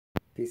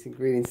Peace and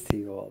greetings to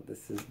you all.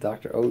 This is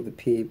Dr.O, the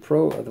PA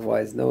Pro,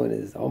 otherwise known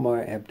as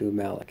Omar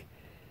Abdul-Malik.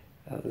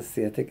 Let's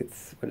see, I think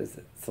it's, what is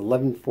it? It's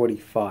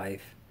 11:45,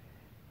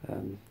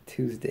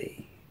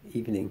 Tuesday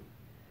evening.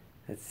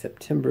 It's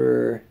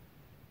September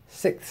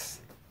 6th.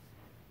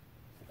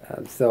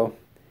 So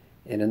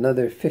in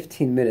another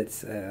 15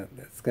 minutes,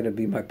 it's going to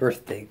be my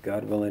birthday,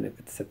 God willing, if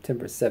it's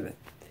September 7th.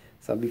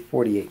 So I'll be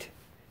 48,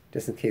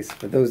 just in case,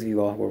 for those of you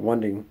all who are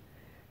wondering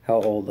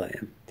how old I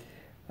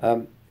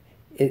am.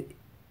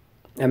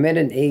 I'm at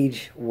an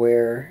age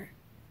where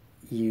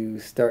you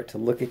start to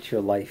look at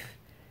your life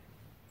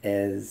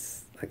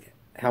as like,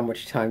 how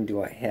much time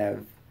do I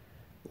have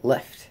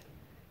left?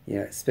 You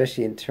know,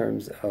 especially in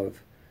terms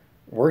of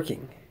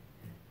working.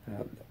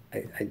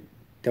 I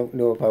don't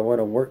know if I want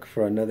to work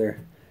for another,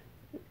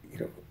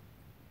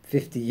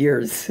 50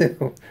 years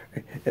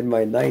in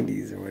my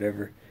 90s or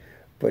whatever.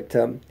 But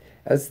I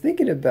was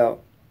thinking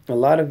about a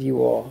lot of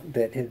you all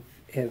that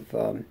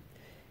have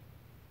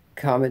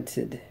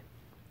commented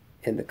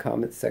in the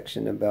comment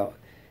section about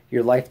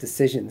your life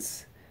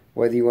decisions,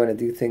 whether you want to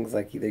do things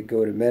like either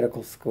go to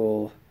medical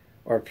school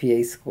or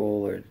PA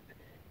school or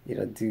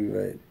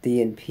do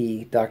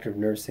DNP, Doctor of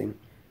Nursing.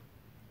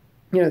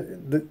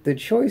 The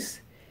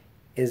choice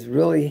is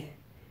really,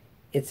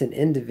 it's an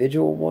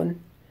individual one,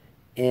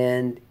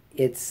 and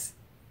it's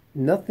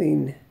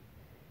nothing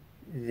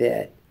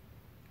that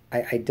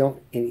I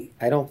don't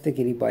think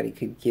anybody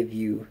could give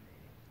you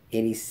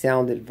any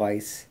sound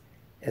advice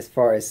as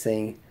far as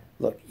saying,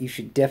 look, you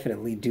should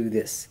definitely do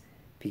this,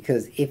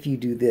 because if you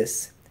do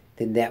this,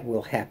 then that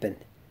will happen.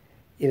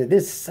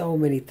 There's so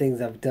many things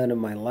I've done in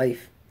my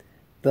life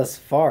thus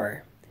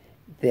far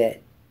that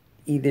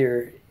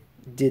either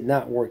did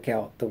not work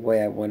out the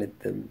way I wanted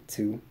them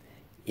to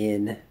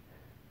in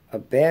a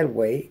bad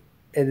way,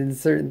 and then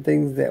certain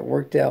things that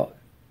worked out,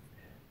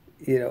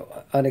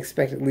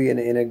 unexpectedly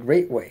in a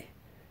great way.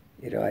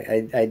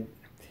 I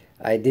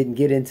didn't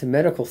get into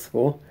medical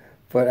school,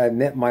 but I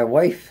met my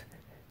wife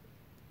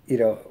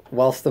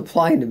whilst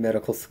applying to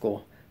medical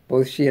school.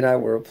 Both she and I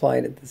were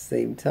applying at the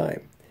same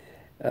time.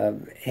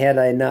 Had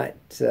I not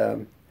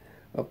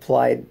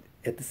applied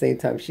at the same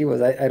time she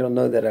was, I don't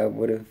know that I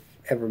would have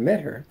ever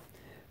met her.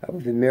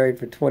 We've been married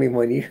for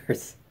 21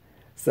 years.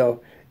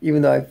 So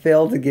even though I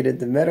failed to get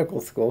into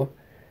medical school,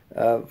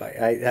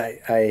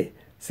 I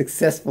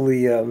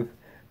successfully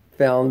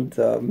found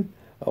a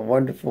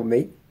wonderful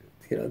mate,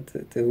 to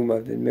whom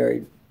I've been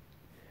married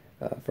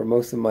for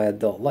most of my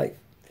adult life.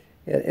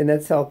 And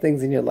that's how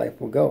things in your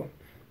life will go.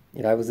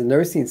 I was a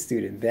nursing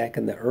student back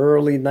in the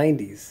early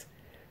 90s.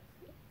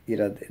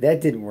 That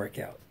didn't work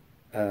out.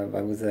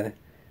 I was a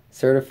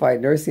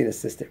certified nursing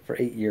assistant for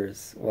 8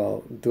 years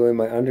while doing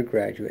my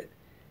undergraduate,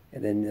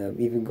 and then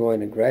even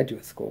going to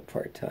graduate school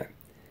part-time.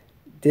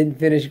 Didn't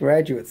finish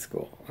graduate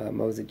school. I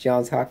was at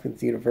Johns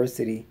Hopkins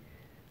University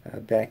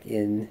back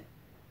in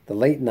the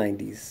late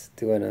 90s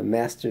doing a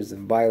master's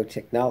of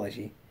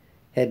biotechnology.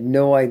 Had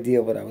no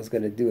idea what I was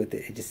going to do with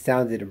it. It just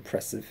sounded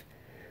impressive.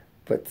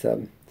 But,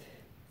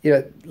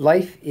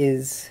 life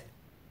is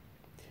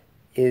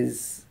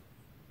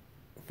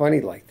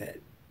funny like that.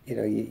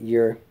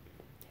 You're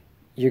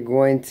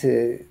going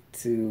to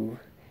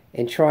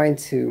and trying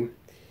to,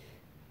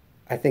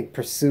 I think,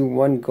 pursue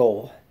one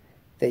goal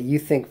that you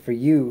think for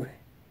you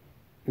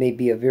may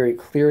be a very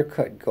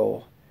clear-cut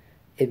goal.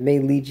 It may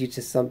lead you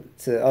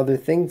to other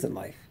things in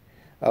life.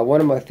 One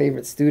of my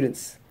favorite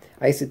students,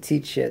 I used to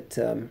teach at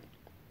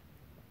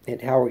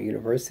Howard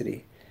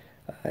University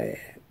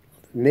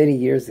many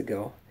years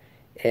ago,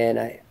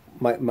 and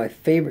my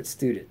favorite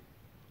student,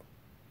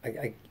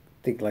 I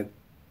think like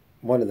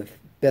one of the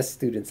best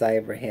students I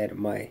ever had,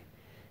 in my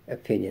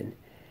opinion,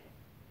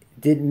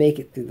 didn't make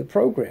it through the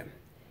program.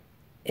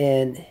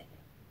 And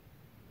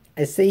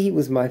I say he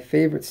was my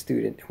favorite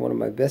student, one of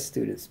my best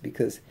students,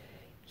 because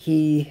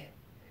he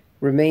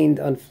remained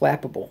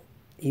unflappable.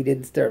 He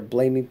didn't start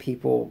blaming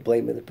people,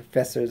 blaming the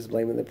professors,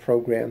 blaming the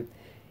program.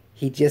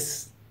 He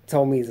just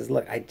told me, he says,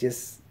 look, I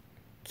just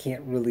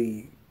can't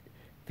really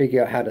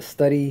figure out how to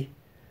study.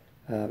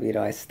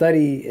 I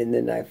study and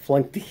then I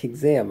flunk the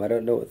exam. I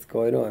don't know what's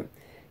going on.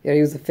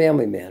 He was a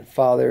family man,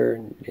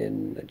 father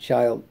and a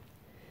child.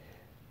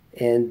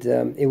 And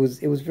it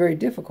was very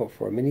difficult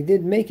for him, and he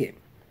did make it.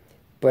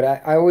 But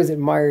I always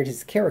admired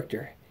his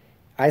character.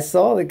 I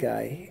saw the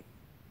guy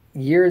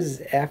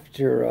years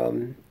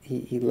after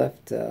he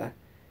left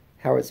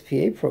Howard's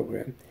PA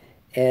program,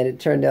 and it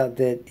turned out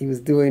that he was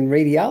doing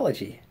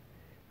radiology.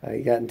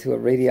 He got into a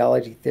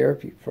radiology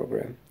therapy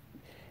program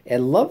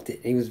and loved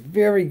it. He was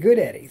very good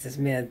at it. He says,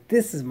 man,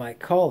 this is my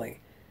calling.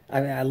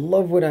 I mean, I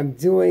love what I'm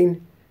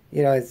doing.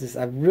 It's just,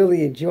 I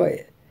really enjoy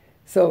it.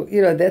 So,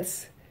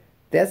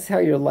 that's how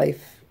your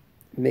life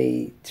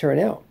may turn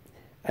out.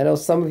 I know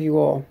some of you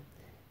all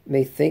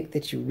may think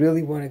that you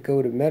really want to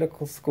go to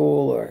medical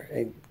school or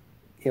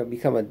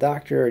become a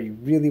doctor, or you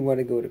really want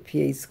to go to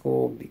PA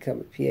school and become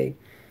a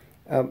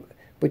PA.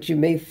 But you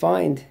may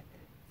find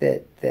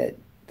that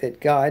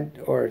God,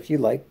 or if you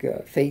like,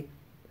 fate,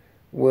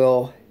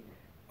 will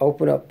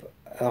open up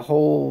a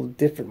whole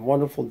different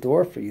wonderful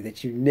door for you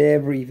that you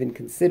never even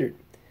considered.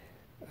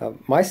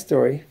 My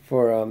story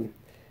for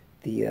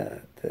the, uh,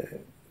 the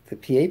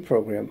the PA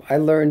program, I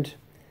learned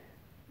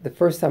the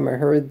first time I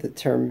heard the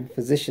term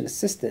physician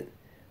assistant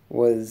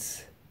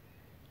was,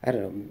 I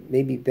don't know,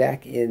 maybe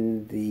back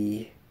in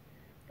the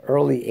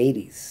early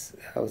 80s.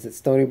 I was at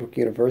Stony Brook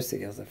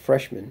University. I was a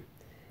freshman,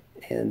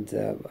 and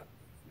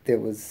there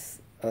was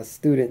a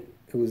student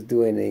who was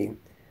doing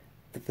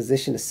the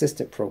physician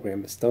assistant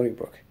program at Stony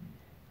Brook.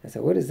 I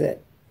said, "What is that?"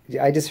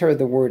 I just heard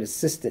the word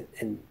assistant,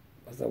 and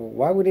I was like, well,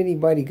 "Why would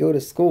anybody go to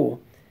school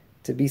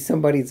to be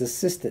somebody's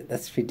assistant?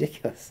 That's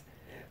ridiculous."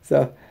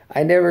 So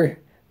I never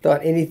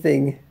thought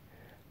anything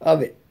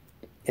of it.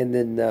 And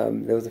then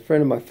there was a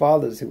friend of my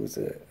father's who was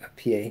a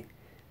PA.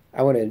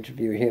 I want to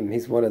interview him.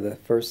 He's one of the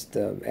first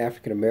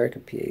African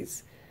American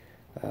PAs.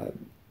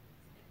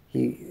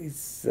 He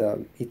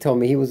told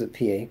me he was a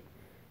PA,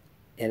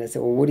 and I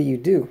said, "Well, what do you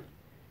do?"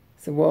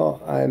 I said,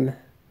 "Well,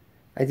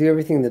 I do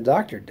everything the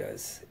doctor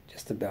does,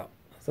 just about."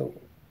 So,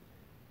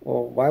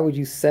 "Well, why would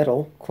you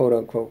settle, quote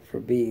unquote, for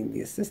being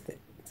the assistant?"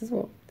 He says,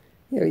 "Well,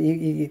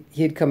 he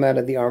had come out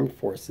of the armed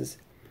forces,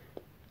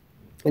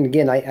 and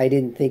again, I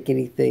didn't think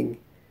anything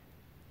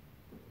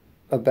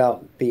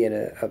about being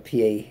a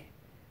PA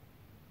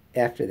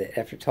after that,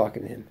 after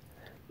talking to him.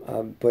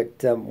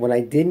 But when I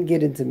didn't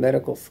get into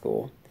medical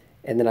school,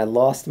 and then I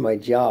lost my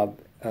job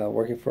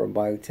working for a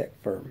biotech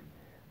firm,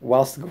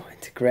 whilst going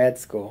to grad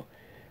school,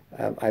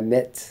 I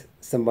met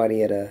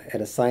somebody at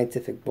a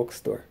scientific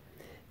bookstore,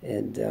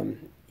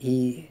 and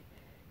he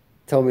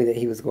told me that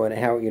he was going to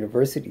Howard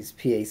University's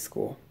PA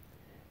school,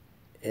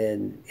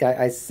 and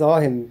I saw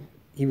him.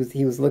 He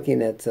was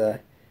looking at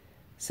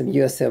some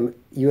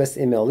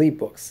USMLE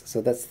books.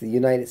 So that's the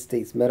United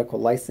States Medical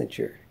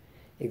Licensure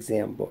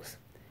Exam books.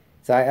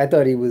 So I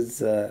thought he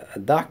was a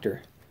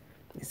doctor.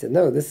 He said,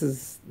 "No, this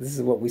is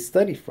what we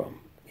study from.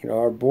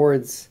 Our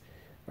boards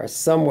are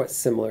somewhat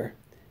similar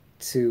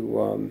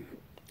to,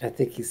 I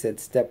think he said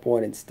step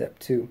 1 and step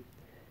 2.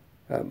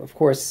 Of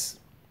course,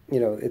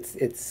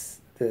 it's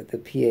the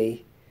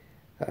PA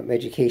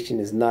education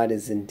is not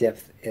as in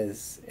depth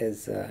as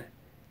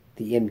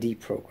the MD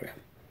program.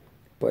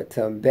 But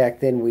back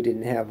then we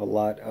didn't have a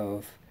lot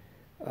of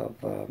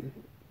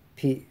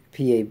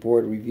PA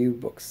board review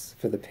books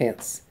for the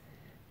pants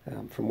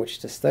from which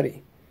to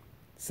study.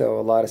 So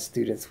a lot of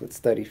students would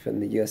study from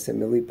the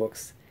USMLE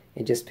books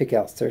and just pick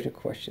out certain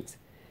questions.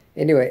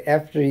 Anyway,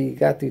 after he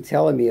got through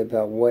telling me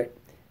about what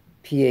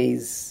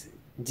PAs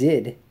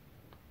did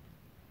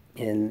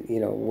and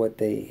what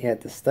they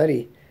had to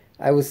study,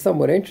 I was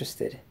somewhat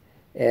interested.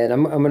 And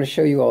I'm going to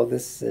show you all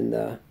this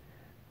in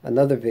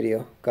another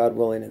video, God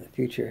willing, in the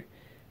future.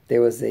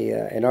 There was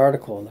an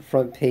article on the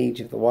front page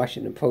of the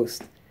Washington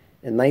Post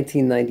in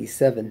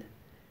 1997.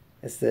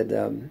 It said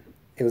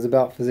it was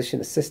about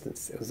physician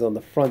assistants. It was on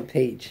the front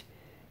page,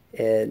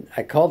 and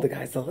I called the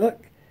guy. I said,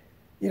 "Look,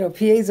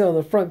 PAs are on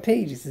the front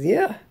page." He says,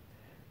 "Yeah,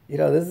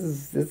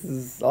 this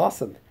is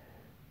awesome."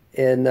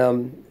 And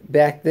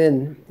back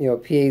then,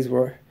 PAs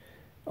were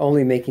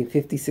only making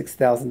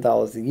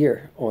 $56,000 a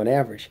year on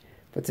average.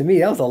 But to me,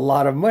 that was a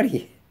lot of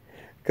money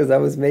because I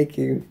was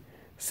making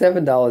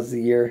 $7 a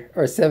year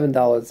or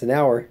 $7 an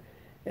hour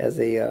as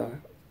a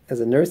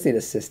nursing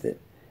assistant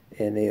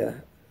and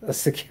a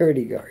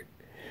security guard.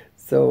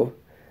 So,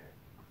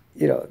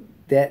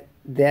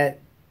 that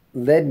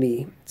led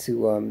me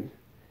to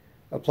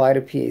apply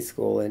to PA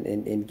school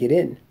and get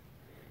in.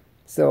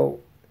 So,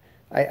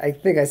 I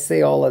think I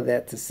say all of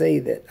that to say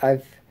that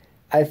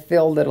I've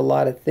failed at a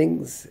lot of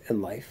things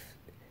in life,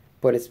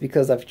 but it's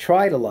because I've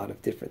tried a lot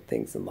of different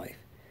things in life.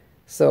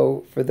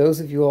 So, for those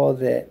of you all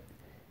that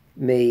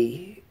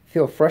may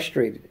feel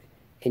frustrated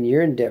in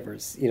your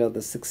endeavors,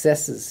 the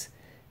successes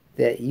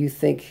that you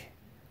think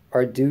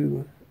are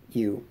due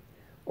you,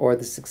 or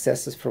the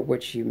successes for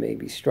which you may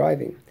be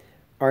striving,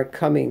 aren't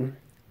coming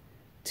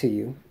to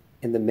you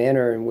in the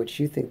manner in which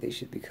you think they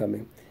should be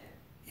coming,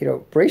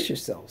 brace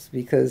yourselves,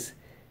 because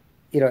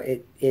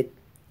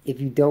if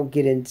you don't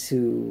get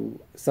into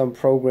some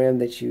program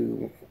that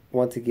you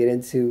want to get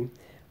into,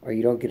 or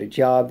you don't get a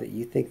job that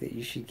you think that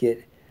you should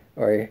get,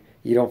 or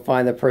you don't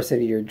find the person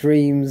of your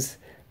dreams,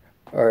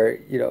 or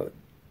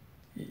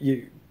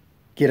you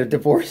get a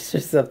divorce or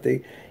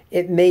something,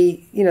 it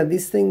may,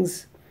 these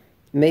things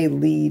may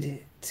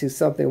lead to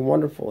something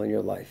wonderful in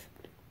your life.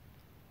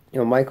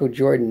 Michael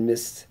Jordan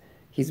missed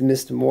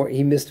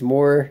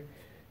more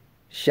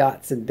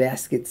shots and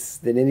baskets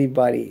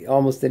than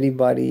almost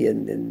anybody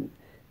in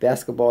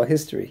basketball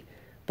history,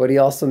 but he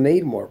also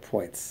made more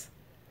points.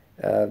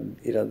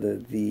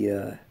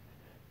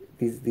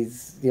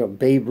 These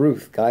Babe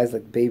Ruth, guys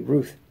like Babe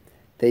Ruth,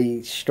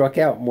 they struck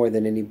out more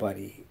than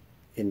anybody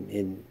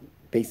in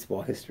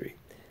baseball history.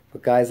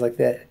 But guys like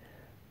that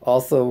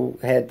also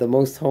had the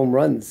most home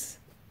runs.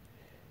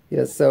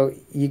 So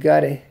you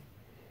got to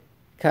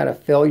kind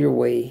of fail your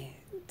way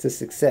to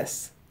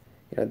success.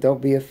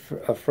 Don't be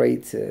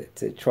afraid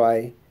to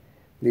try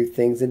new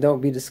things, and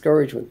don't be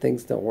discouraged when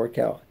things don't work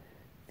out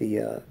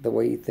the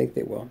way you think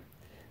they will.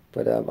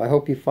 But I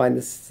hope you find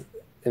this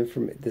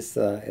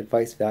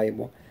advice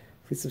valuable,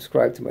 please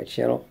subscribe to my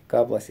channel.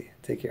 God bless you.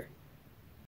 Take care.